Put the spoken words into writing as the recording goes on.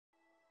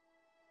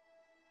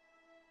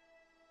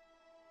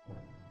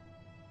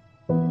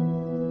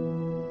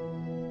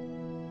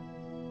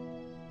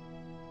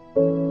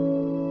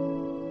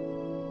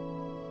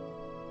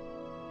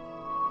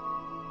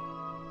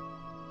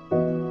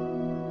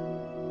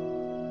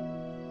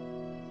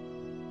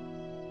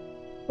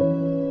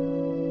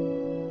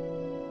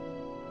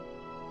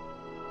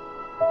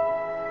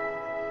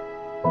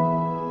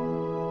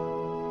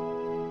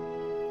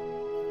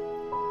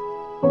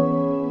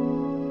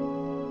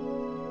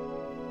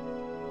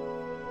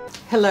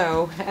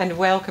Hello and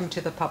welcome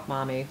to the Pup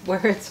Mommy,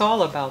 where it's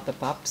all about the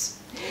pups.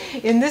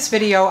 In this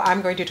video,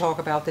 I'm going to talk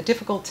about the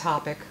difficult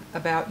topic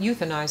about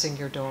euthanizing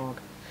your dog.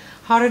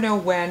 How to know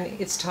when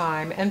it's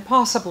time and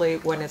possibly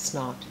when it's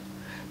not.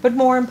 But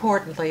more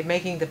importantly,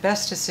 making the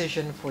best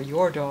decision for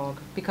your dog,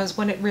 because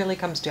when it really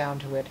comes down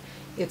to it,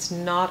 it's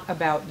not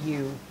about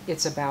you,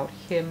 it's about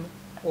him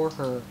or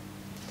her.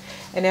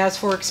 And as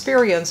for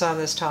experience on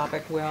this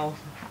topic, well,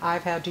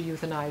 I've had to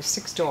euthanize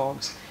 6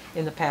 dogs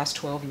in the past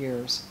 12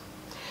 years.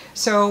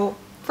 So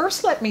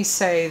first let me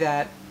say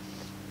that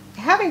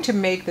having to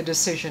make the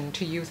decision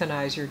to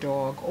euthanize your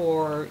dog,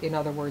 or in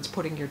other words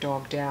putting your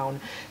dog down,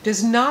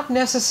 does not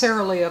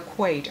necessarily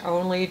equate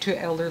only to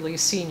elderly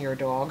senior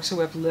dogs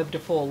who have lived a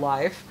full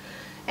life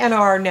and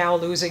are now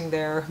losing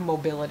their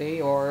mobility,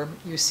 or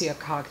you see a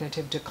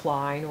cognitive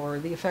decline or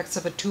the effects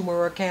of a tumor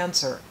or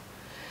cancer.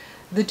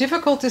 The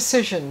difficult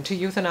decision to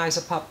euthanize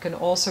a pup can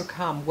also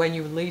come when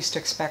you least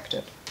expect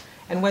it,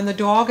 and when the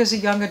dog is a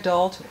young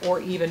adult or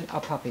even a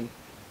puppy.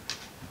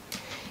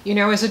 You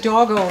know, as a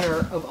dog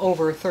owner of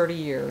over 30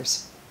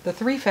 years, the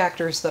 3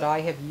 factors that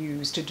I have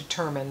used to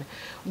determine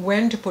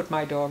when to put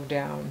my dog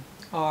down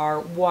are: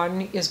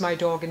 1, is my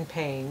dog in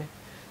pain?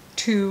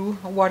 2,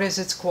 what is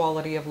its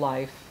quality of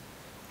life?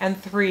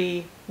 And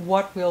 3,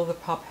 what will the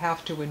pup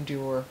have to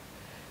endure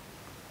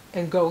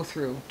and go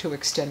through to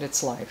extend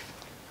its life?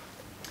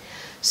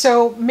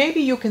 So maybe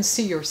you can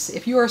see,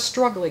 if you are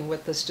struggling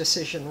with this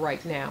decision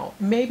right now,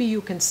 maybe you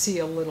can see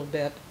a little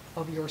bit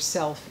of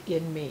yourself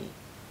in me.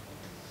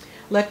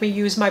 Let me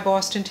use my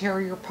Boston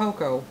Terrier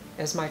Poco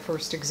as my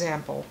first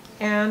example,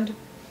 and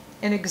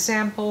an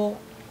example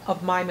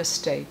of my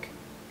mistake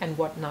and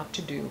what not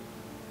to do.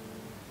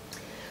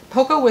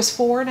 Poco was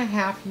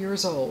 4.5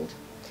 years old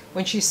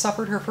when she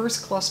suffered her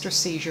first cluster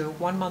seizure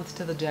 1 month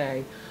to the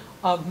day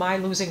of my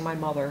losing my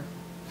mother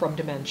from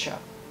dementia.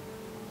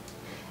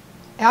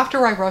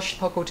 After I rushed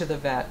Poco to the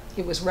vet,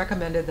 it was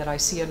recommended that I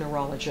see a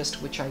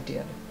neurologist, which I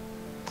did.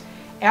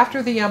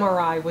 After the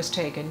MRI was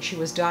taken, she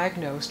was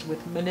diagnosed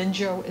with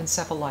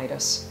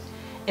meningoencephalitis,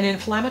 an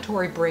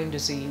inflammatory brain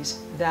disease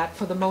that,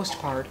 for the most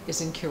part,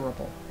 is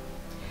incurable.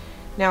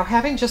 Now,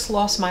 having just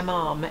lost my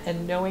mom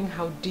and knowing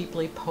how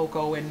deeply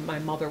Poco and my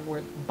mother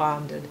were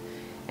bonded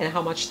and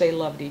how much they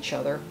loved each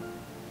other,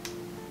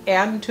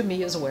 and to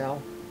me as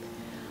well,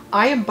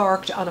 I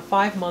embarked on a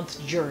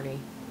 5-month journey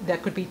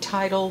that could be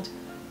titled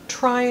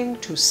 "Trying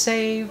to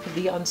Save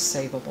the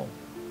Unsavable,"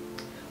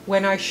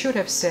 when I should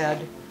have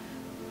said,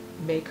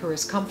 make her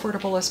as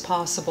comfortable as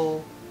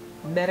possible,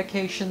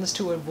 medications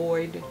to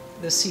avoid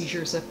the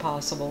seizures if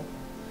possible,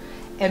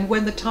 and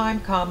when the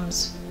time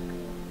comes.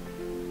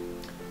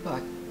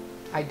 But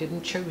I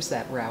didn't choose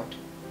that route.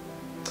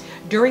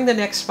 During the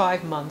next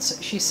 5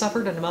 months, she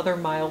suffered another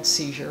mild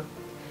seizure.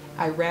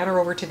 I ran her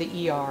over to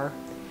the ER,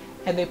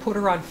 and they put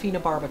her on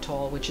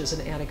phenobarbital, which is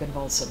an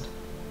anticonvulsant.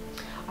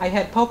 I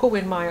had Poco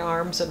in my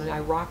arms, and I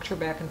rocked her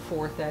back and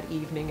forth that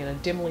evening in a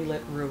dimly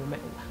lit room,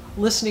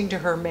 listening to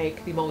her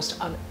make the most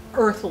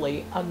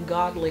unearthly,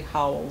 ungodly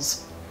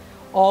howls,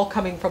 all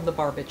coming from the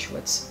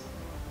barbiturates.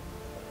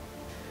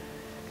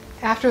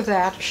 After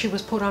that, she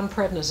was put on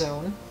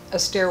prednisone, a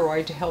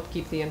steroid to help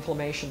keep the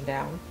inflammation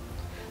down,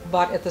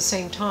 but at the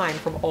same time,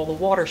 from all the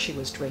water she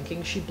was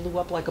drinking, she blew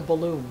up like a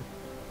balloon.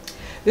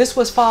 This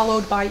was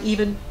followed by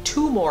even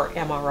 2 more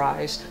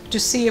MRIs to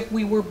see if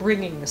we were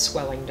bringing the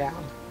swelling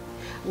down.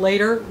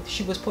 Later,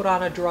 she was put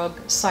on a drug,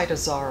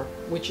 Cytazar,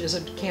 which is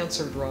a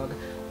cancer drug,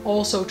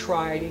 also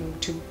trying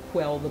to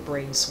quell the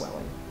brain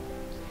swelling.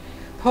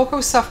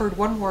 Poco suffered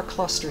 1 more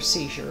cluster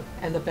seizure,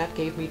 and the vet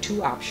gave me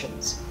 2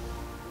 options.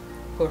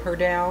 Put her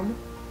down,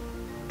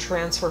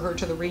 transfer her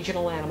to the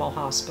regional animal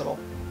hospital,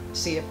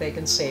 see if they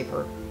can save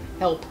her,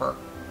 help her.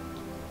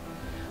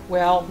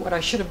 Well, what I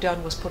should have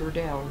done was put her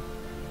down,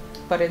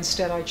 but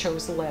instead I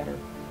chose the latter.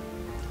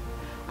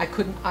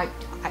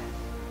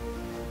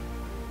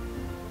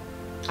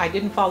 I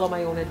didn't follow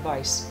my own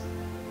advice.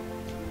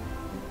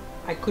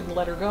 I couldn't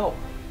let her go.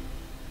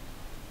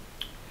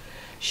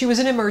 She was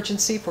in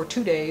emergency for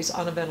 2 days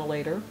on a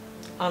ventilator,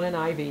 on an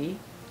IV,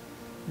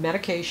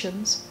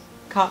 medications,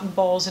 cotton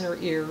balls in her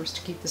ears to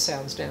keep the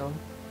sounds down.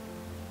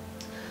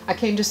 I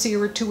came to see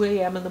her at 2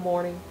 a.m. in the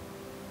morning.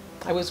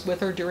 I was with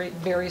her during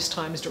various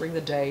times during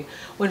the day,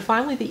 when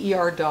finally the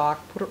ER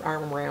doc put her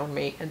arm around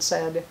me and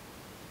said,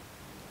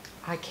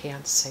 "I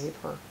can't save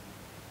her."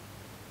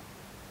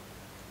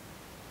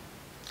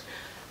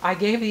 I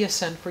gave the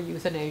assent for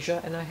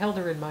euthanasia, and I held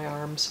her in my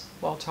arms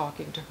while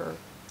talking to her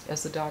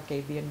as the doc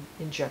gave the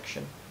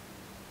injection.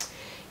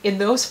 In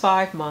those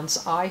 5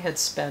 months, I had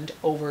spent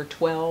over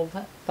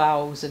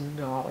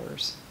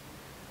 $12,000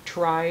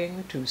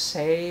 trying to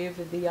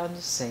save the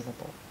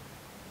unsavable.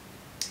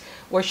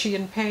 Was she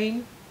in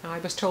pain? I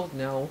was told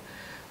no,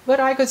 but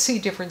I could see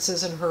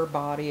differences in her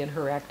body and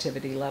her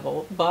activity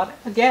level. But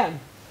again,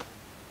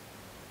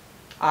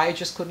 I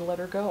just couldn't let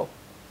her go.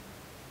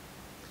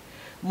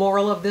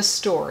 Moral of this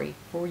story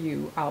for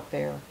you out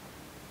there: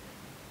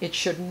 it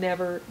should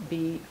never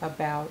be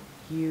about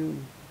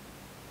you.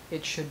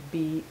 It should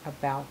be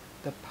about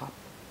the pup.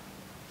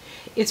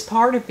 It's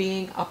part of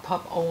being a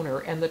pup owner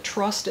and the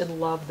trust and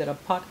love that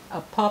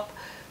a pup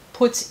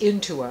puts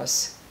into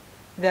us,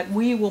 that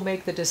we will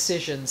make the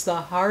decisions, the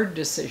hard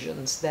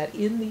decisions, that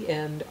in the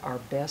end are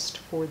best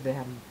for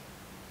them.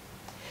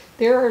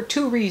 There are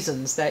two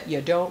reasons that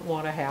you don't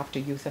want to have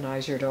to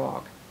euthanize your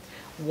dog.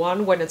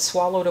 One, when it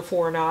swallowed a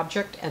foreign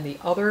object, and the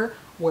other,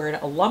 where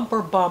a lump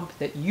or bump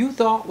that you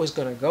thought was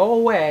going to go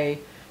away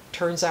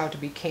turns out to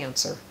be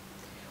cancer.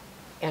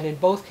 And in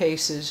both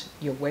cases,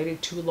 you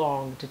waited too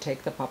long to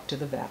take the pup to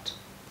the vet.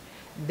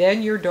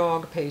 Then your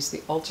dog pays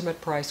the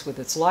ultimate price with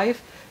its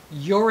life.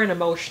 You're an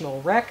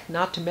emotional wreck,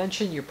 not to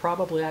mention you're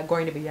probably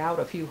going to be out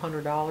a few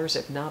 $100s,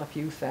 if not a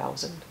few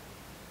thousand.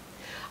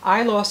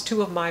 I lost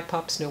two of my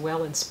pups,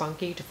 Noel and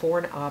Spunky, to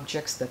foreign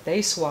objects that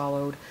they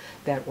swallowed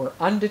that were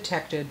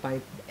undetected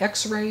by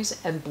x-rays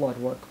and blood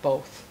work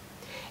both.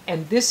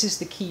 And this is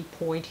the key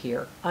point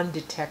here,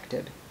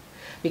 undetected.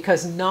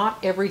 Because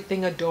not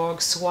everything a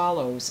dog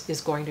swallows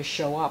is going to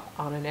show up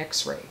on an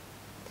x-ray.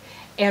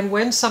 And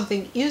when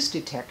something is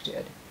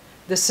detected,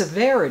 the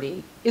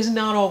severity is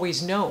not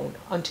always known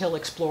until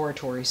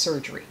exploratory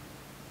surgery.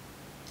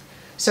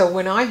 So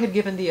when I had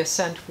given the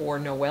assent for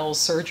Noel's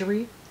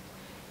surgery,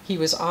 he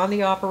was on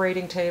the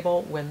operating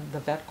table when the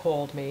vet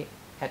called me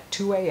at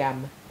 2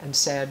 a.m. and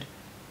said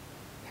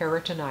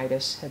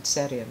peritonitis had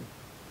set in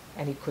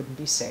and he couldn't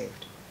be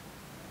saved.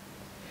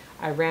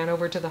 I ran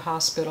over to the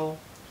hospital.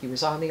 He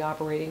was on the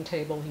operating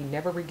table. He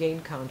never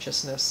regained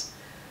consciousness,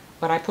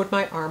 but I put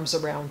my arms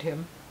around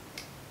him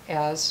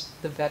as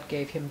the vet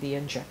gave him the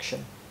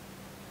injection.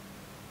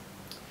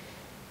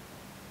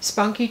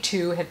 Spunky,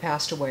 too, had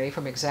passed away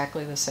from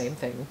exactly the same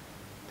thing,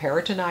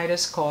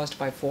 peritonitis caused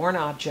by foreign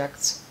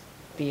objects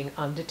being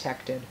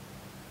undetected.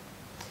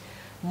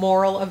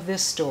 Moral of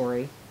this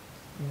story,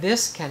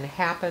 this can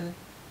happen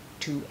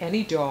to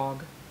any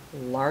dog,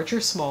 large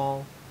or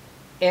small,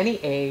 any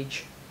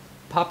age,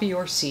 puppy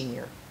or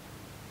senior.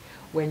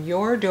 When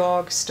your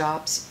dog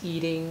stops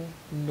eating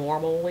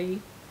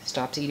normally,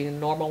 stops eating a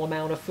normal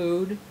amount of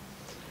food,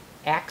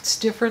 acts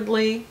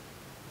differently,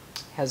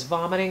 has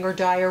vomiting or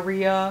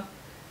diarrhea,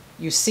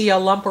 you see a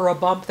lump or a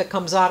bump that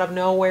comes out of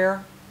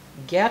nowhere,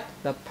 get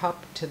the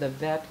pup to the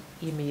vet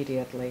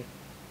immediately.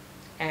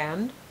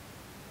 And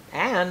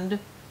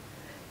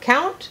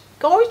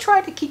always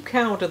try to keep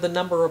count of the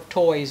number of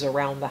toys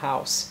around the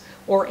house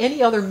or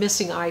any other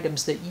missing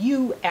items that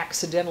you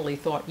accidentally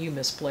thought you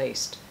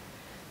misplaced,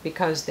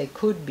 because they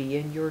could be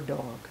in your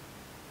dog.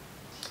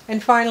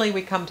 And finally,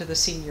 we come to the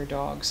senior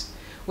dogs,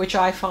 which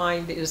I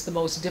find is the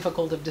most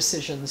difficult of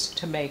decisions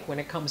to make when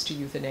it comes to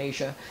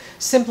euthanasia,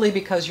 simply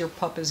because your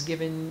pup has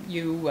given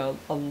you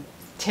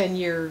 10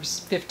 years,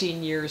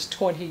 15 years,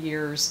 20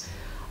 years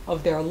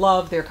of their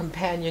love, their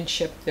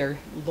companionship, their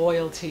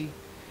loyalty,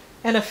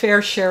 and a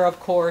fair share, of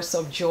course,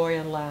 of joy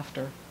and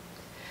laughter.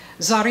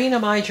 Czarina,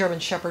 my German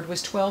Shepherd,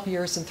 was 12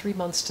 years and 3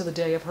 months to the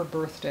day of her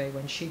birthday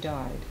when she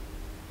died.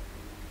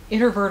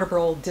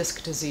 Intervertebral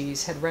disc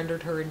disease had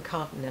rendered her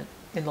incontinent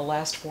in the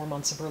last 4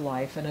 months of her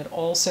life, and had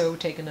also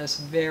taken a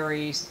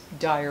very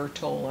dire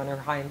toll on her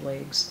hind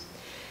legs.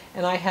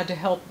 And I had to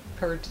help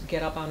her to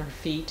get up on her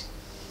feet,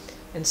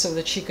 and so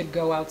that she could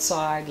go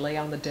outside, lay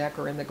on the deck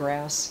or in the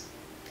grass.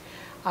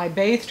 I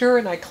bathed her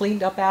and I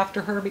cleaned up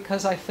after her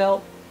because I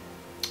felt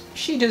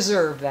she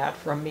deserved that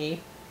from me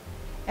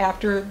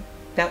after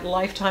that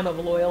lifetime of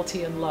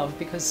loyalty and love,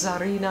 because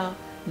Czarina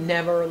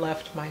never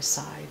left my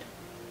side.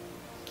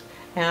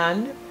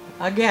 And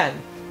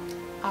again,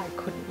 I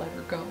couldn't let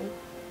her go.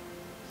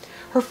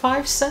 Her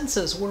 5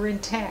 senses were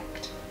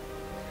intact.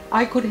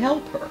 I could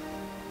help her.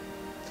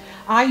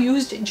 I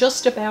used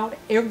just about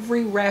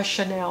every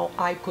rationale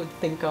I could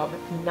think of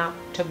not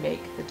to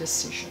make the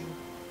decision.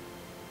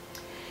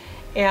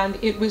 And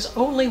it was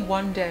only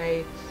one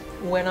day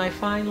when I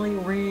finally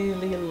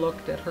really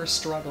looked at her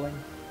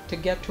struggling to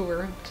get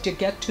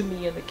to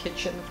me in the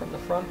kitchen from the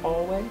front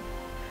hallway,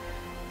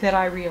 that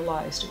I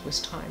realized it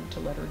was time to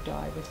let her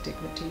die with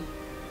dignity,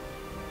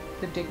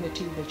 the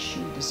dignity that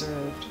she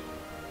deserved.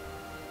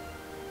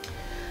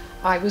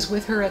 I was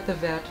with her at the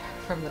vet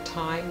from the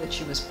time that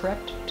she was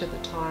prepped to the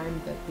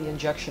time that the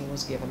injection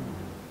was given.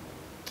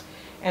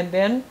 And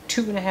then,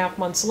 2.5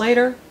 months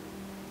later,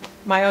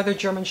 my other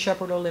German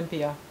Shepherd,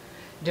 Olympia,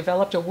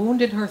 developed a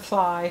wound in her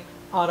thigh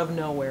out of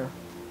nowhere.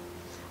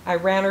 I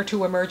ran her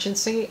to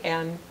emergency,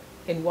 and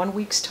in 1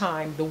 week's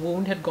time, the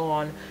wound had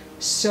gone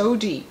so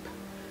deep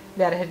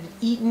that it had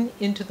eaten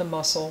into the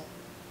muscle,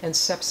 and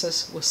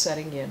sepsis was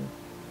setting in.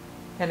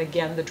 And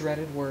again, the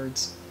dreaded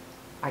words,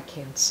 I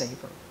can't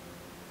save her.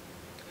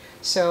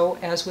 So,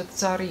 as with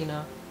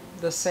Czarina,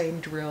 the same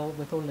drill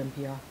with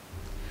Olympia.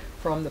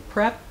 From the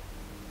prep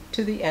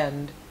to the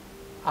end,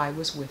 I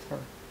was with her.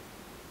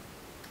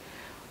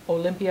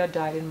 Olympia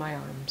died in my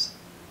arms.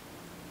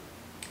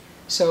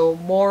 So,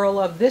 moral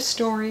of this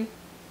story,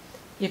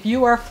 if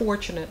you are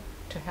fortunate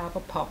to have a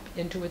pup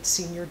into its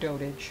senior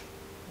dotage,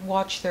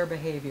 watch their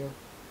behavior.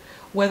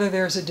 Whether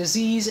there's a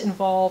disease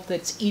involved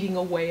that's eating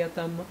away at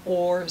them,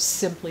 or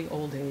simply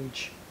old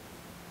age.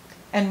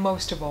 And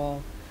most of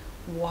all,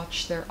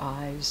 watch their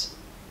eyes.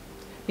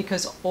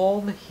 because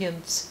all the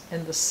hints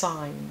and the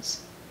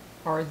signs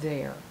are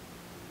there.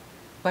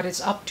 But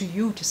it's up to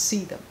you to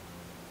see them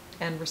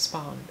and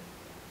respond.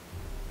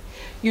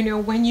 You know,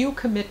 when you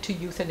commit to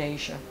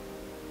euthanasia,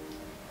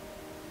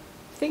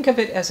 think of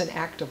it as an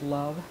act of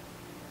love,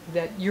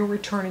 that you're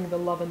returning the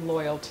love and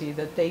loyalty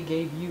that they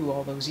gave you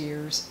all those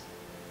years.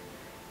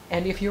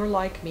 And if you're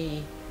like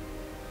me,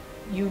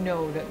 you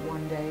know that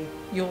one day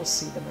you'll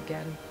see them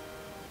again.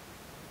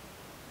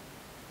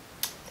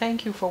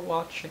 Thank you for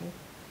watching.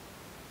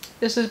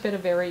 This has been a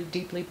very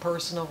deeply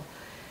personal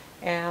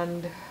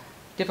and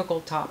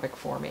difficult topic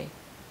for me.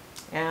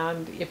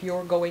 And if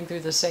you're going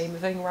through the same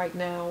thing right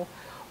now,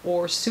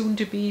 or soon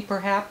to be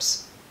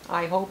perhaps,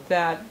 I hope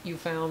that you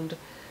found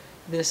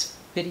this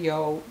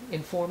video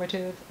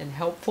informative and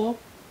helpful,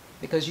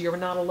 because you're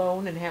not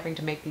alone in having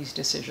to make these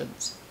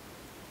decisions.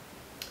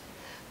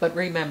 But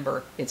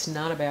remember, it's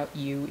not about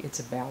you, it's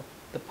about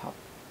the pup.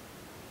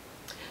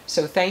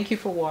 So thank you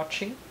for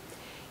watching.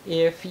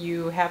 If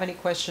you have any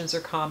questions or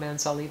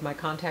comments, I'll leave my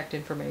contact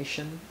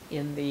information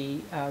in the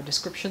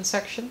description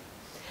section.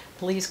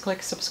 Please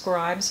click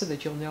subscribe so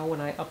that you'll know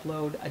when I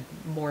upload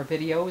more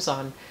videos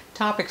on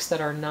topics that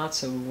are not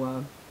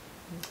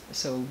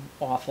so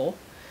awful.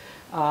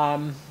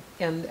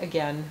 And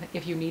again,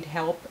 if you need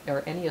help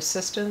or any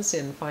assistance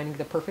in finding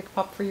the perfect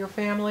pup for your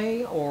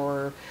family,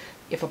 or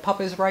if a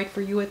pup is right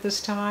for you at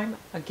this time,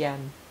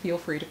 again, feel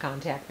free to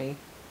contact me.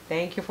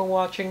 Thank you for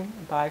watching.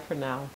 Bye for now.